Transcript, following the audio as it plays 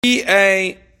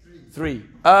3.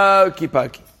 Okie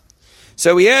pokey.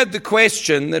 So we had the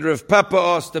question that Rav Papa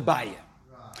asked Abaye.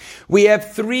 We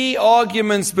have 3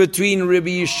 arguments between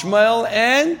Rabbi Yishmael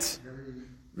and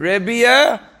Rabbi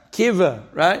Akiva,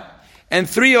 right? And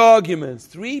 3 arguments,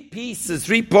 3 pieces,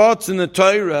 3 parts in the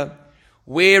Torah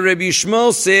where Rabbi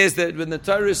Yishmael says that when the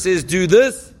Torah says do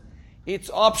this,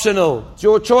 it's optional. It's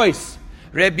your choice.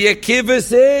 Rabbi Akiva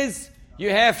says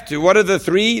you have to. What are the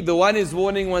 3? The one is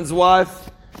warning one's wife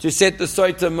to set the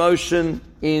Sotah motion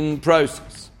in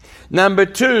process. Number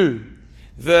 2,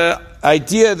 the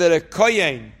idea that a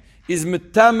kohen is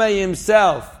metame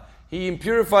himself. He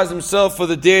impurifies himself for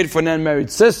the dead for an unmarried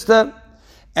sister.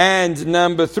 And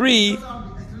number 3,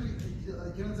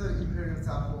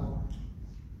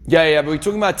 but we're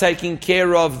talking about taking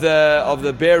care of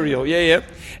the burial.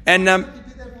 And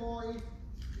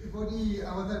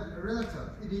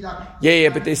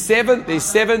but there's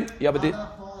 7.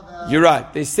 You're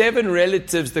right. There's 7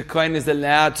 relatives the kohen is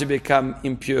allowed to become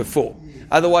impure for.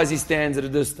 Otherwise, he stands at a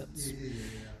distance.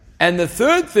 And the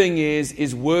third thing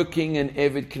is working an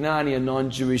Eved Kanani, a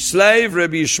non-Jewish slave.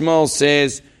 Rabbi Yishmael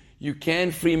says you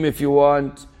can free him if you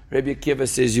want. Rabbi Akiva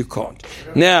says you can't.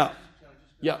 Now,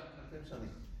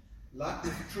 like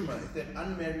with Truma, if they're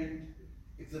unmarried,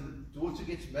 if the daughter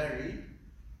gets married,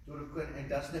 and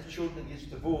doesn't have children, gets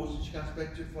divorced, she comes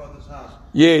back to her father's house.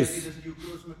 Yes.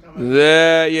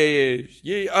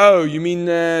 Oh, you mean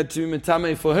to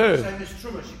Matame for her? Same as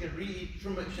Truma. She can re-eat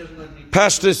Truma. She doesn't want to eat.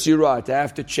 Pashtus, you're right. I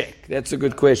have to check. That's a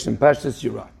good question. Pashtus,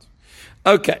 you're right.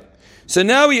 Okay. So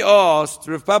now we asked,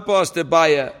 Rav Papa asked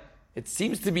Abaye, it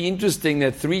seems to be interesting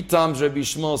that 3 times Rabbi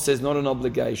Yishmael says not an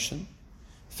obligation.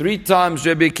 3 times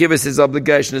Rabbi Akiva says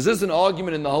obligation. Is this an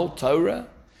argument in the whole Torah?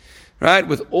 Right,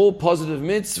 with all positive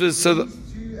mitzvahs.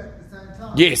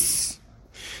 Yes.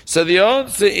 So the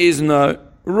answer is no.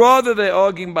 Rather, they're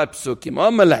arguing by psukim.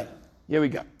 Amalei. Here we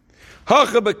go.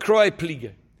 Hacha b'kroi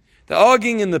pliga. They're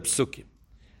arguing in the psukim.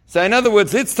 So in other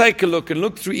words, let's take a look and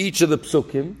look through each of the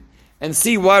psukim and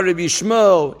see why Rabbi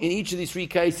Yishmael in each of these 3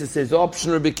 cases says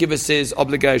option, Rabbi Akiva says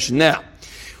obligation. Now,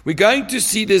 we're going to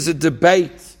see there's a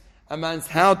debate amongst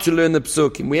how to learn the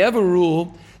psukim. We have a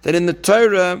rule that in the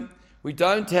Torah, we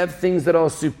don't have things that are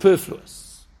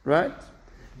superfluous, right?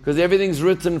 Because everything's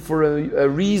written for a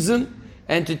reason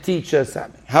and to teach us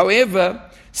something. However,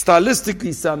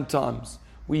 stylistically sometimes,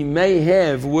 we may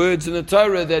have words in the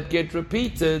Torah that get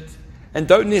repeated and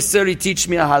don't necessarily teach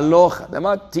me a halacha. They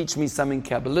might teach me something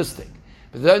Kabbalistic,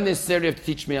 but they don't necessarily have to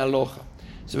teach me a halacha.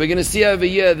 So we're going to see over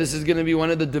here, this is going to be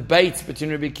one of the debates between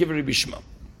Rabbi Akiva and Rabbi Yishmael.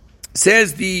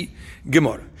 Says the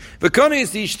Gemora, V'kone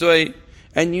is ishtoi,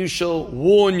 and you shall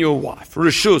warn your wife.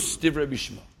 Rishus, div Rabbi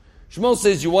Yishmael. Shmuel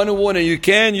says you want to warn her, you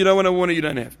can. You don't want to warn her, you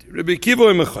don't have to. Rabbi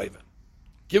Akiva mechayva.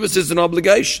 Akiva says an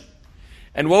obligation.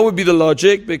 And what would be the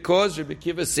logic? Because Rabbi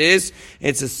Akiva says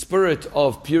it's a spirit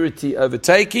of purity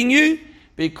overtaking you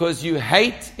because you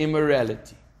hate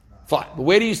immorality. Fine. But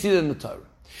where do you see that in the Torah?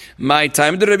 My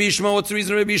time to Rabbi Yishmael. What's the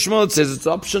reason Rabbi Yishmael? It says it's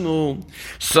optional.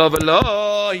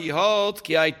 Savalo, he holds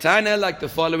ki aitana like the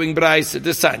following brayse, the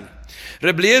Sanya.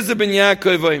 Rabbi Eliezer ben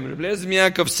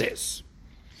Yaakov says,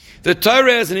 the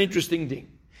Torah has an interesting thing.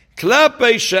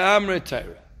 Klapei she'amre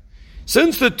Torah.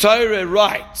 Since the Torah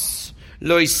writes,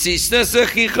 Lo isisna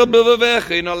sechicha b'levavecha,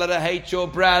 you're not allowed to hate your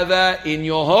brother in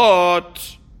your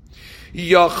heart.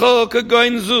 Yachol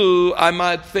kagoin zu, I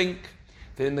might think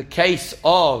that in the case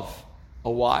of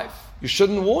a wife, you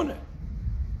shouldn't warn her.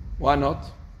 Why not?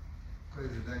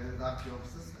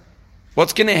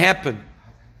 What's going to happen?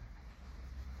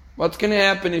 What's going to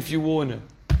happen if you warn her?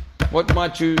 What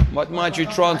might you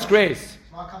transgress?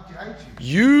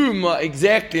 You might,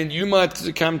 exactly, and you might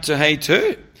come to hate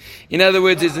her. In other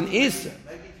words, there's an issa.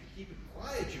 Maybe if you keep it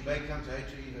quiet, you may come to hate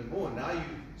her even more. Now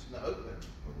it's in the open.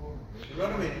 You know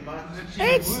what I mean? It might.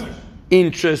 That's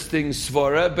interesting,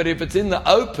 Svara. But if it's in the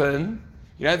open,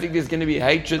 you don't think there's going to be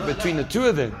hatred between the two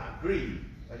of them. I agree.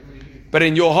 But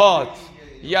in your heart,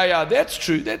 that's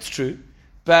true.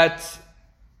 But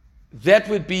that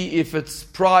would be if it's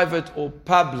private or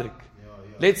public.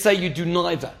 Let's say you do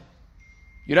neither.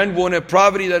 You don't warn her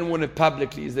privately, you don't warn her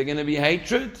publicly. Is there going to be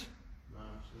hatred? No,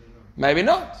 absolutely not. Maybe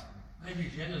not.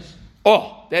 Maybe jealousy.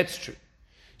 Oh, that's true.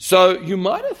 So you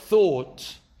might have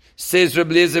thought, says Rabbi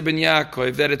Eliezer ben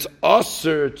Yaakov, that it's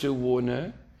asur to warn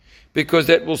her, because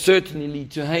that will certainly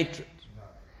lead to hatred.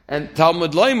 And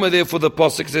Talmud Loima, therefore, the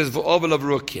pasuk says, "V'ovel of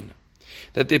rukin,"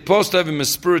 that they passed over him a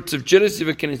spirit of jealousy.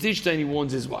 And he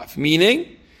warns his wife,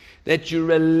 meaning that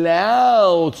you're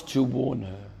allowed to warn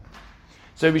her.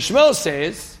 So Rabbi Yishmael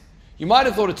says, you might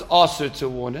have thought it's asur to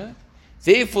warn her.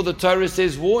 Therefore, the Torah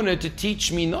says, warn her to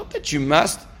teach me not that you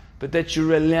must, but that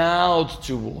you're allowed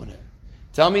to warn her.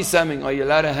 Tell me something, are you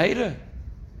allowed to hate her?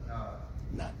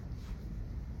 No.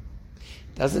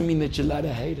 Doesn't mean that you're allowed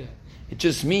to hate her. It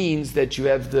just means that you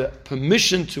have the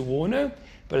permission to warn her,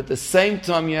 but at the same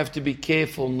time you have to be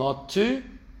careful not to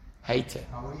hate her.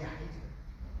 How will you hate her?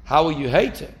 How will you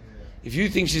hate her? If you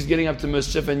think she's getting up to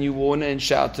mischief and you warn her and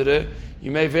shout at her, you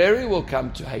may very well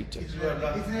come to hate her. Isn't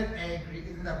it angry?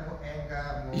 Isn't that more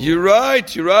anger? More... You're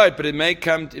right, but it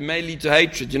may lead to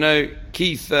hatred. You know,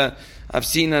 Keith, I've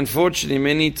seen unfortunately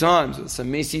many times with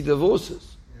some messy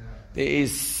divorces. Yeah. There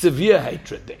is severe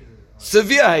hatred there.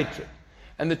 Severe hatred.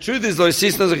 And the truth is,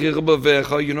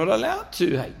 you're not allowed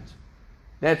to hate.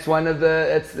 That's one of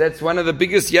the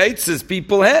biggest yates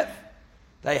people have.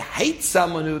 They hate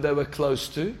someone who they were close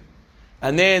to.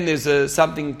 And then there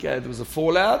was a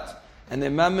fallout, and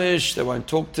they're mamish, they won't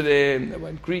talk to them, they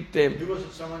won't greet them. Who was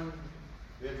it? Someone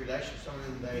who had relations with someone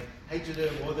and they hated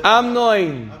her more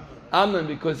than Amnon,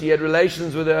 because he had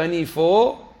relations with her only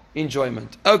for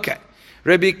enjoyment. Okay.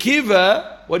 Rabbi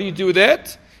Akiva, what do you do with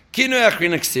that? Kinu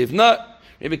achrin aksiv. No.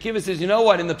 Rabbi Akiva says, you know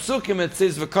what? In the Psukim it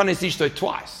says, v'kones ishto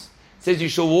twice. It says you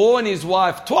shall warn his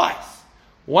wife twice.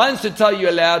 Once to tell you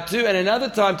allowed to, and another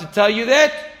time to tell you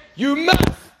that you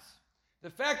must. The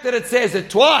fact that it says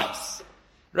it twice,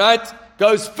 right,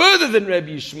 goes further than Rabbi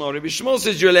Yishmael. Rabbi Yishmael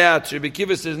says you're allowed to. Rabbi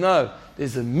Akiva says no,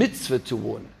 there's a mitzvah to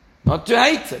warn her. Not to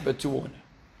hate her, but to warn her.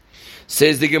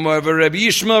 Says the Gemara over Rabbi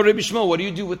Yishmael, what do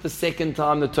you do with the second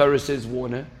time the Torah says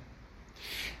warn her?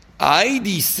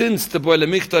 Since the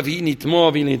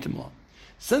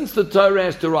Torah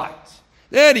has to write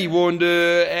that he warned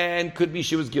her and could be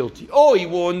she was guilty, or he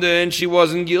warned her and she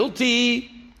wasn't guilty.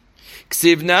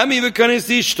 So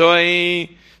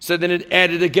then it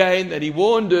added again that he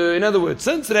warned her. In other words,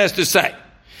 since it has to say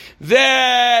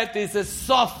that there's a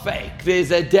safek,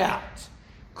 there's a doubt,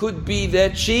 could be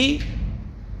that she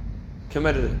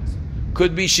committed it,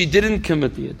 could be she didn't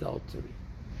commit the adultery.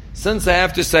 Since I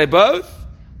have to say both,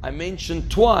 I mentioned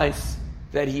twice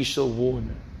that he shall warn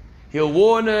her. He'll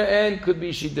warn her and could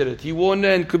be she did it. He warned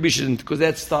her and could be she didn't, because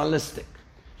that's stylistic.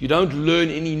 You don't learn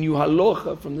any new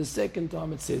halacha from the second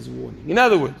time it says warning. In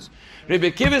other words,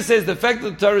 Rabbi Akiva says the fact that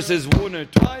the Torah says warn her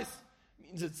twice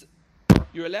means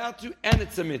you're allowed to, and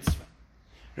it's a mitzvah.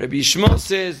 Rabbi Yishmael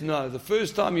says no, the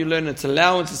first time you learn it's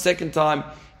allowance, the second time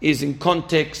is in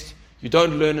context. You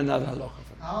don't learn another halacha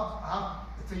from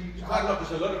it.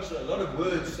 There's a lot of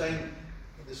words saying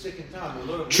the second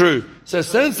time. True. So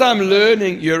since I'm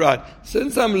learning, you're right.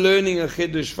 Since I'm learning a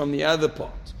chiddush from the other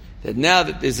part, that now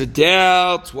that there's a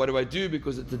doubt, what do I do?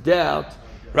 Because it's a doubt,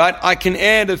 right? I can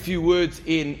add a few words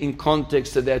in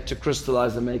context to that to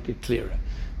crystallize and make it clearer.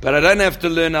 But I don't have to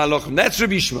learn halachim. That's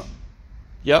Rabbi Yishmael.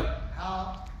 Yep.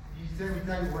 How you say we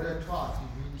tell you what a twice?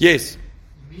 Yes.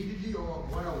 Immediately or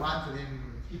what a once, and then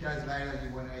 3 days later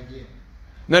you want it again?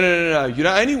 No. You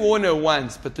don't only warn her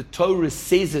once, but the Torah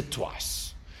says it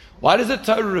twice. Why does the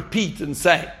Torah repeat and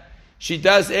say, she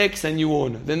does X and you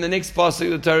warn her? Then the next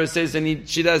pasuk of the Torah says,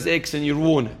 she does X and you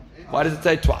warn her. Why does it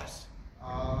say twice?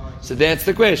 So that's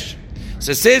the question.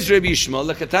 So says Rabbi Yishmael,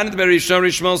 the Chatanat Rabbi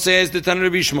Yishmael says, the Tanat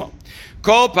Rabbi Yishmael,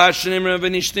 Kol Pashanim Rabbi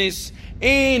Nishtis,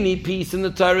 any piece in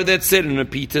the Torah that's said and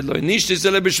repeated, Lo Nishtis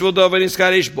Ele B'Shvul Dover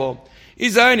Niskarish Bo,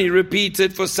 is only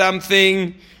repeated for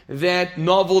something that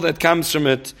novel that comes from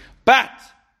it. But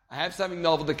I have something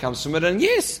novel that comes from it, and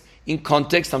yes, in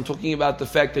context, I'm talking about the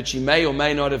fact that she may or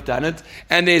may not have done it,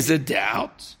 and there's a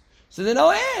doubt. So then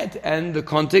I'll add, and the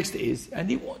context is,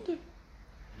 and he warned her.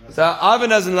 So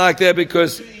Ivan doesn't like that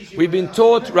because we've been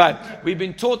taught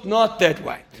not that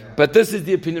way. But this is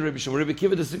the opinion of Rabbi Shimon. Rabbi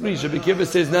Akiva disagrees. Rabbi Akiva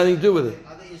says nothing to do with it.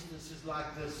 Other instances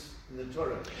like this in the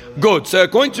Torah. Good. So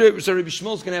according to Rabbi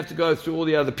Shmuel's going to have to go through all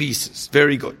the other pieces.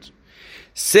 Very good.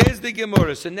 Says the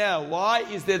Gemora. So now, why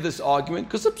is there this argument?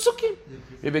 Because of psukim.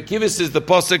 Rabbi Akiva says the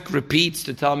pasuk repeats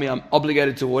to tell me I'm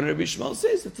obligated to warn. Rabbi Shmuel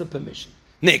says it's a permission.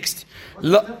 Next. What's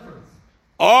the difference?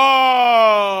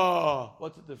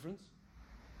 What's the difference?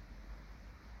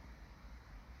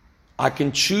 I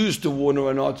can choose to warn her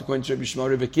or not according to Rabbi Shmuel.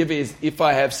 Rabbi Akiva is, if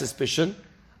I have suspicion,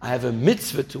 I have a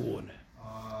mitzvah to warn her.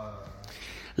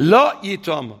 La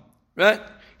yitama. Right?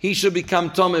 He should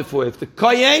become tameh for her. If the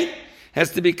kohen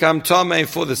has to become tameh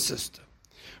for the sister.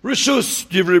 Rishus,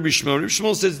 give Rabbi Shmuel. Rabbi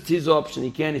Shmuel says it's his option. He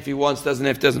can if he wants, doesn't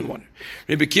have, doesn't want.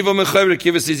 Rabbi Akiva mechav, Rabbi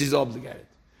Akiva says he's obligated.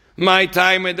 My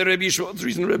time with the Rabbi Shmuel, the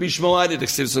reason Rabbi Shmuel added,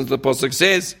 since the pasuk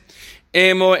says,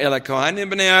 Emo ela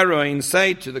kohanim b'nei Aaron,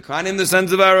 say to the kohanim, the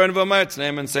sons of Aaron,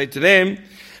 v'amartznem, and say to them,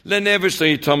 L'never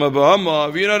shtoi tameh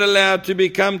b'hama, you're not allowed to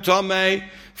become tameh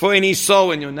for any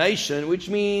soul in your nation, which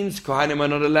means kohanim are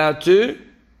not allowed to,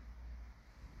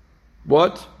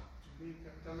 what?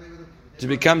 to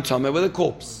become Tomei with a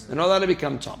corpse. They're not allowed to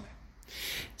become Tomei.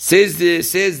 Says the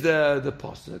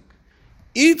pasuk,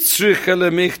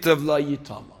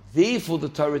 therefore the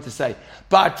Torah to say,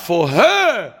 but for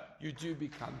her you do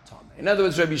become Tomei. In other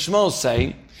words, Rabbi Shmuel is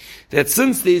saying that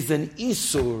since there's an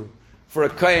Isur for a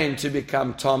Kohen to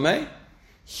become Tomei,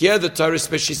 here the Torah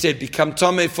especially said, become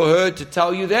Tomei for her, to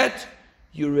tell you that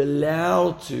you're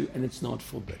allowed to, and it's not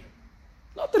forbidden.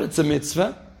 Not that it's a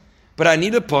mitzvah, but I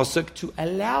need a pasuk to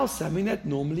allow something that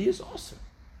normally is awesome.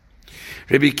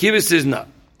 Rabbi Kiva says no.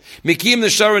 Mikim the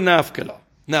shara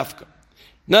nafka.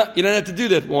 No, you don't have to do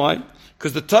that. Why?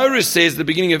 Because the Torah says at the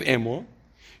beginning of Emor,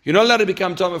 you're not allowed to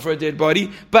become Tomei for a dead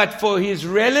body, but for his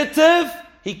relative,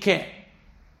 he can.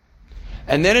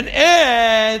 And then it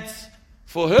adds,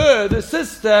 for her, the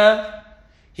sister,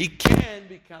 he can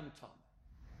become Tomei.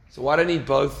 So why do I need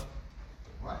both?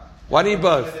 Why do you need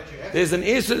both? There's an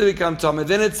Isra to become Tomei.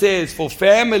 Then it says, for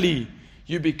family,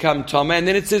 you become Tomei. And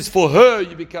then it says, for her,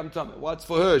 you become Tomei. What's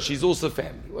for her? She's also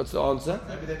family. What's the answer?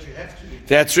 Maybe that you have to.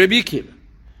 That's Rabbi Kiva.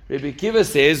 Rabbi Kiva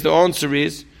says, the answer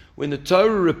is, when the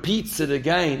Torah repeats it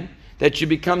again, that you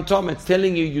become Tomei, it's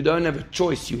telling you you don't have a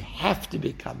choice. You have to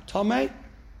become Tomei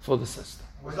for the sister.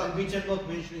 Was like Vincent not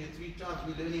mentioning it 3 times?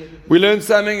 We learned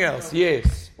something else.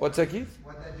 Yes. What's that, Keith?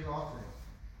 What they do after it?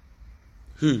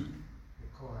 Who?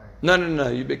 No.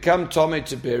 You become Tomei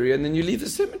to bury, and then you leave the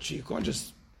cemetery. You can't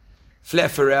just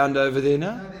flaff around over there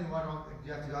now. No, then what?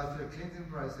 You have to go through a cleansing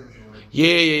process.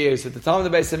 Yeah. So at the time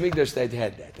of the Beis Hamikdash, they'd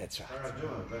had that. That's right.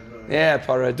 Yeah,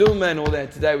 paraduma and all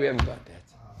that. Today we haven't got that.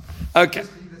 Okay.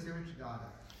 Just leave the cemetery down.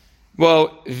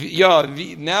 Well,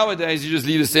 nowadays you just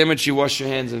leave the cemetery, wash your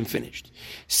hands, and finished.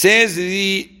 Says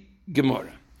the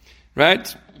Gemora,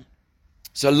 right?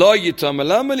 So lo yitam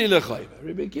lama li lechayva.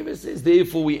 Rabbi Kiva says,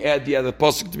 therefore we add the other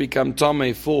pasuk to become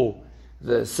Tomei for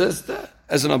the sister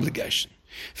as an obligation.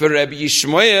 For Rabbi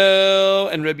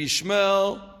Yishmael and Rabbi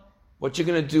Shmuel, what you're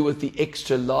going to do with the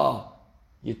extra la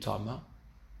yitama?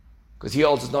 Because he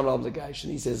holds it's not an obligation.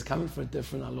 He says, coming for a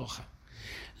different halacha.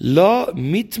 La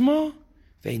mitma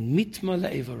vein mitma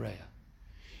le'evareya.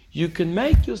 You can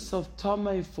make yourself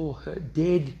Tomei for her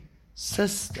dead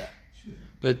sister,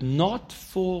 but not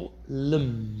for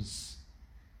limbs.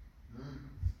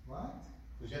 What?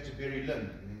 Because you have to bury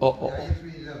limb.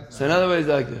 So in other words,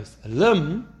 like this, a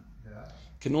limb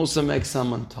can also make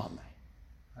someone Tomei.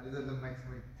 How does a limb make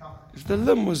somebody Tomei? If the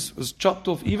limb was chopped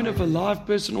off, even if a live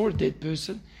person or a dead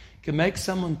person, can make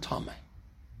someone Tomei.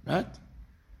 Right?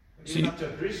 So you have to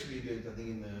breastfeed it, I think,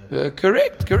 in the...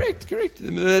 Correct.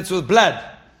 That's with blood.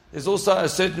 There's also a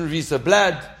certain release of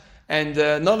blood, and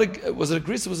was it a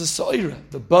gris? It was a soira,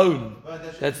 the bone.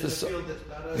 That's the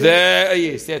there.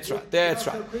 Yes, that's right.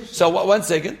 So one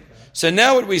second. So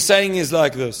now what we're saying is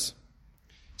like this.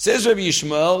 Says Rabbi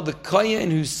Yishmael, the kohen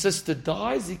whose sister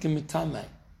dies, he can be tamei,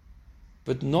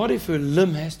 but not if her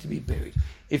limb has to be buried.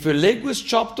 If her leg was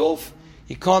chopped off,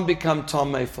 he can't become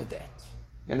tamei for that.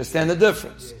 You understand the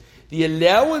difference? The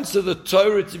allowance of the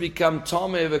Torah to become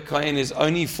tamei of a kohen is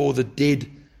only for the dead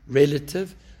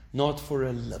relative, not for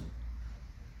a limb.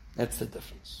 That's the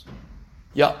difference.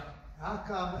 Yeah. How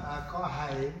come a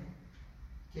kohen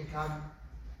can come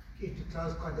into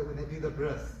close contact when they do the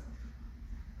bris?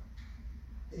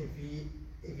 If he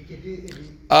can do...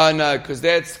 Oh no, because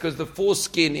the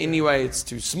foreskin anyway, it's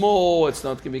too small, it's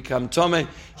not going to become tamei.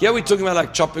 Here we're talking about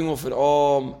like chopping off an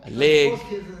arm, a leg.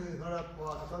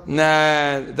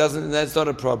 Nah, it doesn't. That's not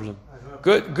a problem.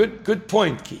 Good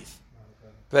point, Keith.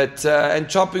 But and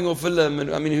chopping off a limb,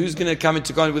 and I mean, who's going to come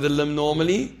into contact with a limb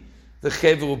normally? The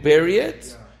chev will bury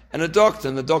it, and a doctor.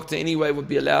 And the doctor anyway would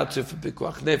be allowed to for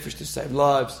pikuach nefesh to save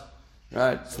lives,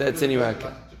 right? So that's anyway okay.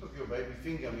 Like the tip of your baby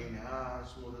finger. I mean, how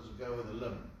small does it go with a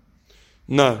limb?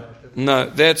 No,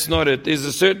 that's not it. There's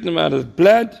a certain amount of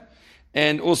blood,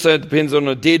 and also it depends on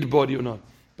a dead body or not.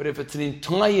 But if it's an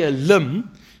entire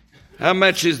limb, how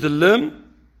much is the limb?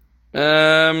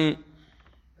 It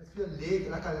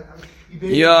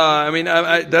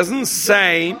doesn't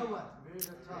say.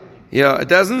 Yeah, it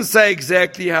doesn't say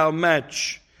exactly how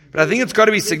much, but I think it's got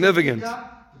to be significant. We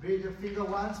buried the finger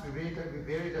once. We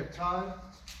buried the toe.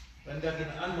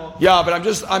 Yeah, but I'm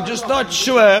just not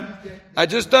sure. I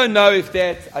just don't know if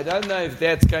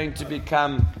that's going to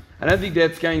become. I don't think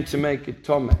that's going to make it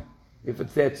tamei if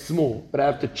it's that small. But I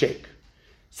have to check.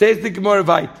 Says the Gemora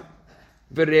weiter.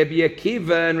 Rabbi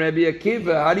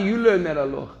Akiva, how do you learn that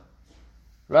halacha?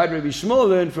 Right, Rabbi Shmuel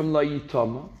learned from La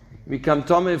Yitama. Become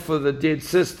tamei for the dead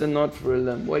sister, not for a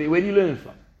limb. Where do you learn it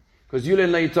from? Because you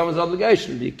learn La Yitama's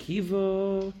obligation. Rabbi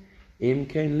Akiva,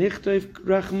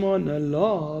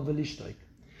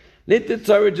 let the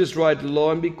Torah just write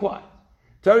law and be quiet.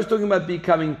 Torah is talking about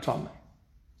becoming tamei.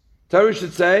 Torah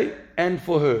should say, and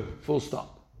for her, full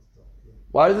stop.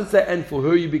 Why does it say, and for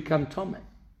her you become Tomei?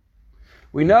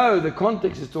 We know the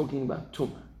context is talking about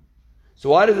Tumah. So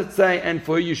why does it say, and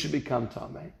for her you should become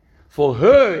Tomei? For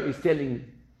her is telling me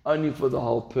only for the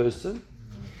whole person.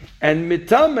 And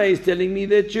Mitame is telling me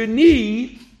that you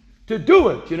need to do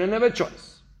it. You don't have a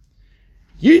choice.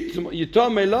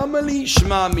 Yitomei lamali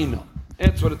shma mino.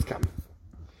 That's what it's coming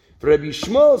for. Rabbi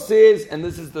Shmuel says, and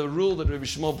this is the rule that Rabbi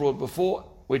Shmuel brought before,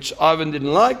 which Ivan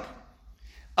didn't like.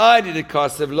 I did a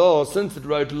kasev law, since it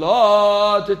wrote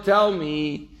law to tell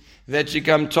me that you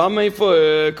come Tomei for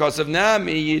her, kasev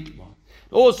nami yitma.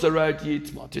 Also wrote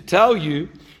yitma, to tell you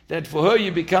that for her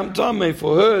you become Tomei,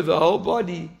 for her the whole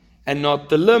body, and not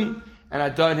the limb, and I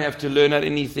don't have to learn out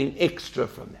anything extra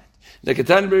from that. Like a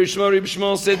Tan Rabbi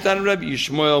Shmuel said, Tan Rabbi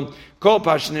Shmuel, Kol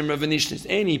Pashanim Rav Nishnis,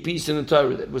 any piece in the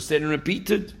Torah that was said and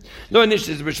repeated. No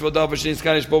Nishnis,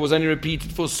 was only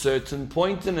repeated for a certain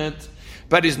point in it,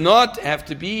 but does not have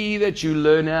to be that you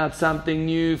learn out something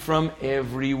new from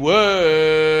every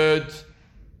word.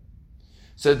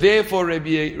 So therefore, Rabbi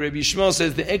Shmuel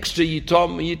says the extra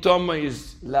yitoma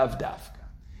is lav dafka.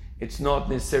 It's not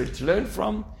necessary to learn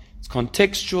from. It's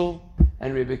contextual,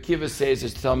 and Rebbe Kiva says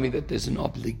it's to tell me that there's an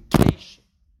obligation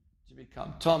to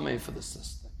become Tomei for the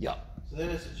sister. Yeah. So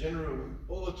then it's a general,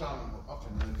 all the time,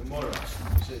 often in the Gemora,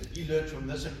 so he learned from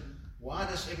this, and why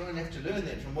does everyone have to learn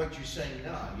that from what you're saying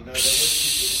now? You know, they want to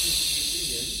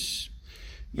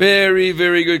Very,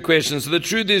 very good question. So the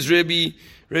truth is, Rabbi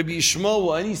Shmuel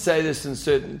will only say this in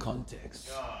certain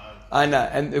contexts. I know,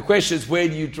 and the question is, where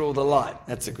do you draw the line?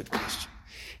 That's a good question.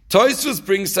 Tosfos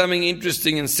brings something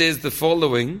interesting and says the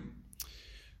following.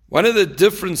 One of the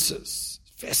differences,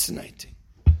 fascinating,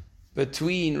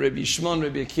 between Rabbi Shimon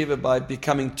and Rabbi Akiva by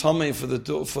becoming Tomei for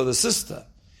the sister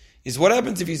is what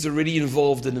happens if he's already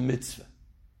involved in a mitzvah.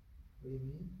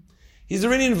 He's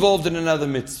already involved in another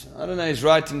mitzvah. I don't know, he's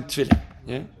writing tefillin,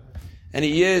 yeah? And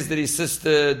he hears that his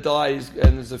sister dies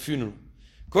and there's a funeral.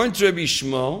 According to Rabbi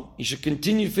Shimon, he should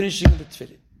continue finishing the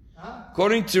tefillin.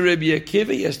 According to Rabbi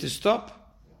Akiva, he has to stop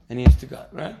and he has to go,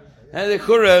 right? And the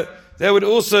Chura, there would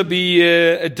also be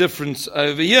a difference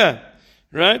over here,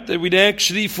 right? That we'd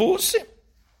actually force him,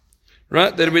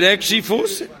 right? That we'd actually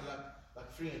force him.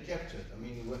 Like freeing a captive. I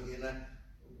mean,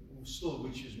 still,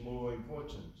 which is more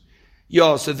important?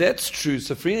 Yeah, so that's true.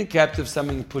 So freeing a captive,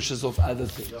 something pushes off other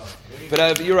things.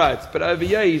 But you're right. But over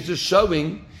here, he's just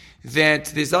showing that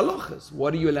there's halachas.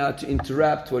 What are you allowed to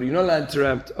interrupt? What are you not allowed to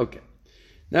interrupt? Okay.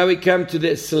 Now we come to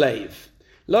the slave.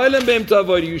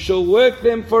 You shall work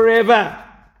them forever.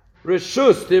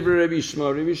 Reshus, Rabbi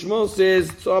Shmuel. Rabbi Shmuel says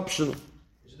it's optional.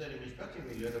 Isn't that in Mishpatim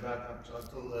we learn about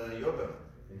until Yoga?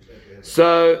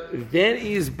 So that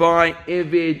is by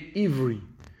Eved Ivri.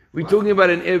 We're talking about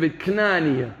an Eved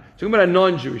Knani here. Talking about a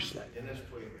non-Jewish slave.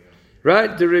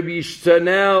 Right? So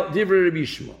now, Divra Rabbi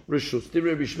Shmuel. Reshus,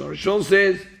 Divra Rabbi Shmuel. Reshus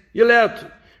says, you're allowed to.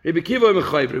 Rabbi Kiva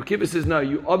Rabbi Kiva says, no,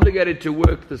 you're obligated to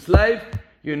work the slave.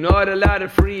 You're not allowed to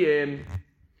free him.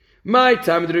 My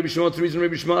time with Rabbi Shmuel, the reason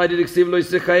Rabbi Shmuel, I did accept lo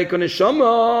yisechayek on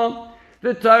neshama.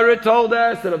 The Torah told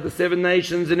us that of the 7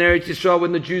 nations in Eretz Yisrael,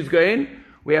 when the Jews go in,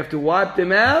 we have to wipe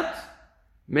them out,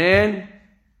 man,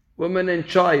 woman, and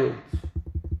child.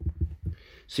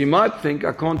 So you might think,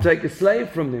 I can't take a slave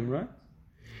from them, right?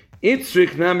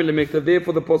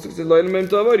 Therefore the Pasuk says, lo yilmem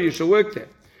ta'avod, you shall work there.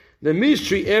 The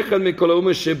mystery echad mikol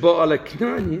ha'uma sheba ala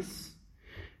knanis,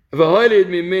 v'hoiled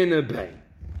mimena bain.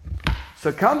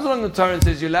 So comes along the Torah and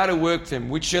says, you're allowed to work them.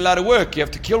 Which you're allowed to work. You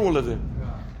have to kill all of them.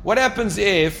 What happens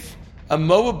if a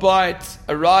Moabite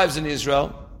arrives in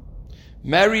Israel,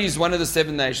 marries one of the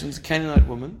 7 nations, a Canaanite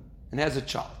woman, and has a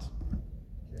child?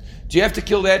 Do you have to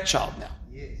kill that child now?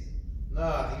 Yes. No,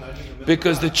 I think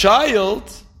because the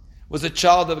child was a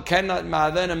child of a Canaanite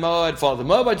mother and a Moabite father.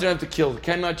 Moabite you don't have to kill. The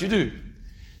Canaanite you do.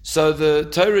 So the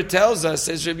Torah tells us,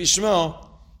 says Rabbi Shmuel,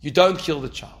 you don't kill the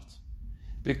child.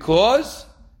 Because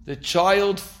the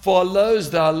child follows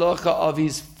the halacha of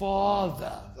his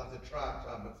father. it's like a tribe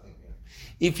type of thing.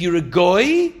 If you're a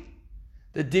goy,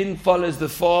 the din follows the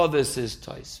father, says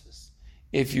Tosfos.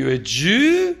 If you're a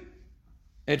Jew,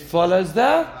 it follows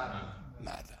the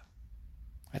mother.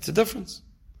 That's a difference.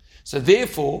 So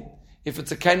therefore, if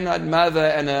it's a Canaanite mother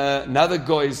and another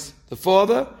goy's the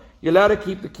father, you're allowed to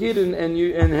keep the kid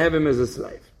and have him as a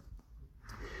slave.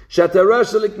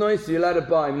 Shatarash liknois, you're allowed to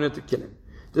buy him, not to kill him.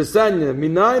 How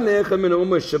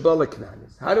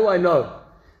do I know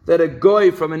that a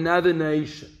guy from another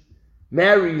nation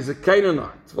marries a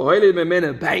Canaanite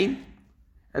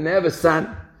and they have a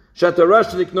son? You're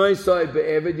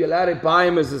allowed to buy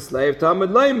him as a slave.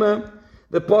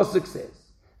 The Pasuk says,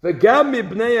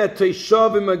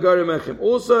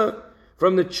 also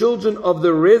from the children of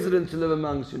the residents who live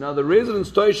amongst you. Now the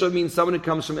residents, Tosha, means someone who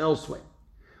comes from elsewhere.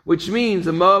 Which means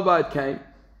a Moabite came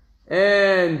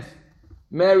and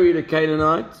married a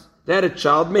Canaanite. They had a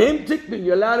child. Mehem tikmin,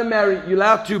 you're allowed to marry, you're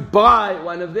allowed to buy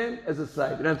one of them as a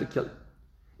slave. You don't have to kill him.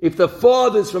 If the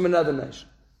father is from another nation.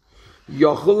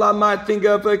 What about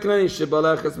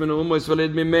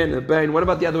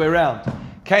the other way around?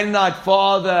 Canaanite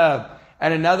father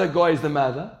and another guy is the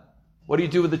mother. What do you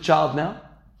do with the child now?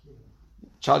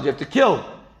 Child you have to kill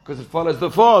because it follows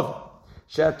the father.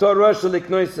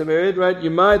 Right? You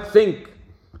might think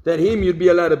that him you'd be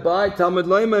allowed to buy.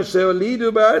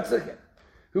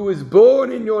 Who was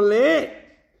born in your land.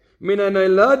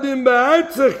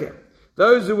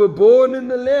 Those who were born in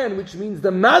the land, which means the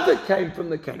mother came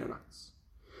from the Canaanites.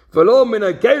 But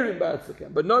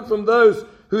not from those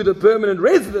who are the permanent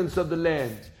residents of the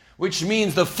land, which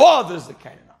means the fathers the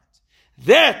Canaanites.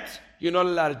 That you're not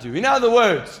allowed to do. In other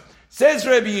words, says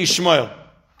Rabbi Yishmael,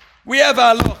 we have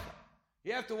our law.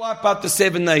 You have to wipe out the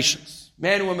 7 nations,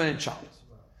 man, woman, and child.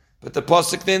 But the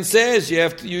pasuk then says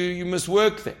you must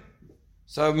work them.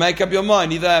 So make up your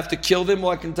mind. Either I have to kill them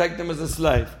or I can take them as a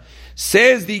slave.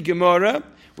 Says the Gemora,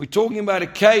 we're talking about a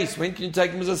case. When can you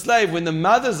take them as a slave? When the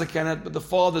mother's a Canaanite, but the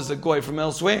father's a goy from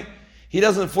elsewhere. He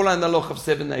doesn't fall under the law of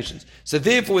 7 nations. So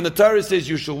therefore, when the Torah says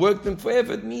you shall work them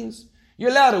forever, it means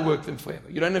you're allowed to work them forever.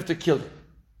 You don't have to kill them.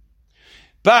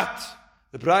 But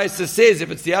the Brisa says if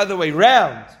it's the other way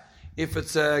round, if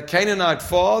it's a Canaanite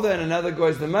father and another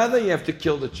guy's the mother, you have to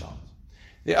kill the child.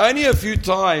 There are only a few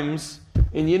times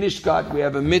in Yiddishkeit we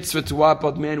have a mitzvah to wipe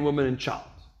out man, woman, and child.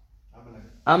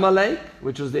 Amalek,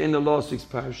 which was the end of last week's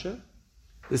parasha,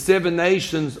 the 7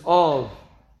 nations of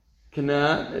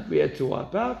Canaan that we had to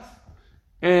wipe out,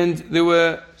 and there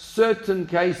were certain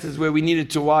cases where we needed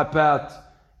to wipe out,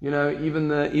 even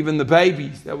the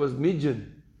babies. That was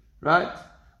Midian, right?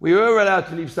 We were allowed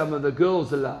to leave some of the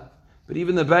girls alive, but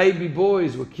even the baby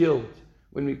boys were killed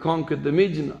when we conquered the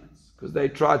Midianites because they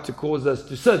tried to cause us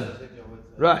to sin,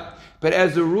 right? But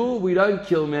as a rule, we don't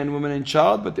kill man, woman, and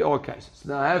child, but there are cases.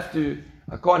 Now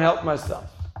I can't help myself.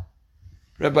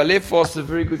 Rabbi Lev asked a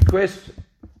very good question.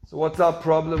 So what's our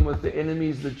problem with the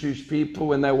enemies, the Jewish people,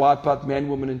 when they wipe out man,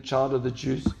 woman, and child of the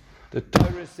Jews? The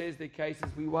Torah says the cases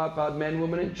we wipe out man,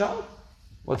 woman, and child.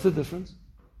 What's the difference?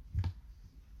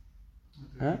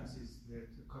 Huh?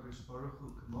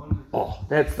 Oh,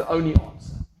 that's the only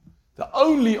answer. The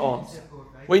only answer.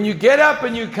 When you get up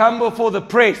and you come before the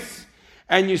press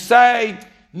and you say,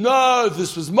 no,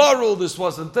 this was moral, this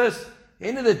wasn't this. At the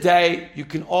end of the day, you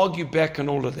can argue back on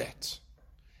all of that.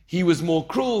 He was more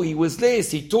cruel, he was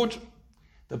less, he tortured.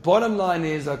 The bottom line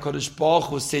is, HaKadosh Baruch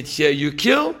Hu said, here you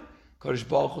kill. HaKadosh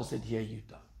Baruch Hu said, here you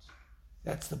don't.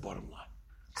 That's the bottom line.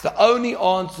 It's the only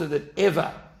answer that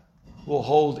ever will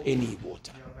hold any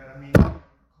water. Yeah, but I mean, can't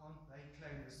they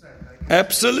claim the same?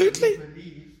 Absolutely.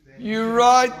 You're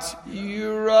right.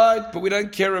 But we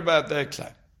don't care about their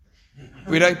claim.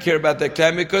 We don't care about their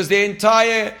claim because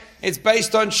it's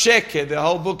based on sheker. The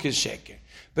whole book is sheker.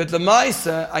 But the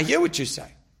Maisa, I hear what you're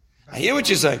saying. They are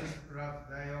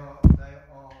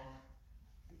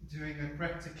doing it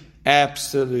practically.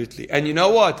 Absolutely. And you know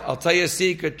what? I'll tell you a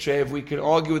secret, Trev. We can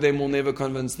argue with them. We'll never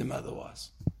convince them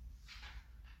otherwise.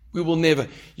 We will never.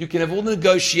 You can have all the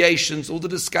negotiations, all the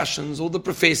discussions, all the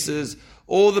professors,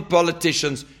 all the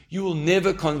politicians. You will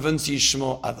never convince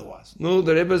Yishmael otherwise. No,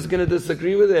 the Rebbe is going to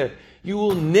disagree with that. You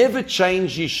will never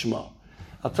change Yishmael.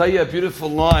 I'll tell you a beautiful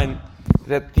line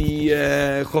that the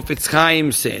Chofetz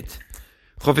Chaim said.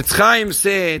 Chofetz Chaim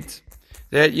said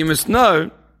that you must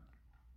know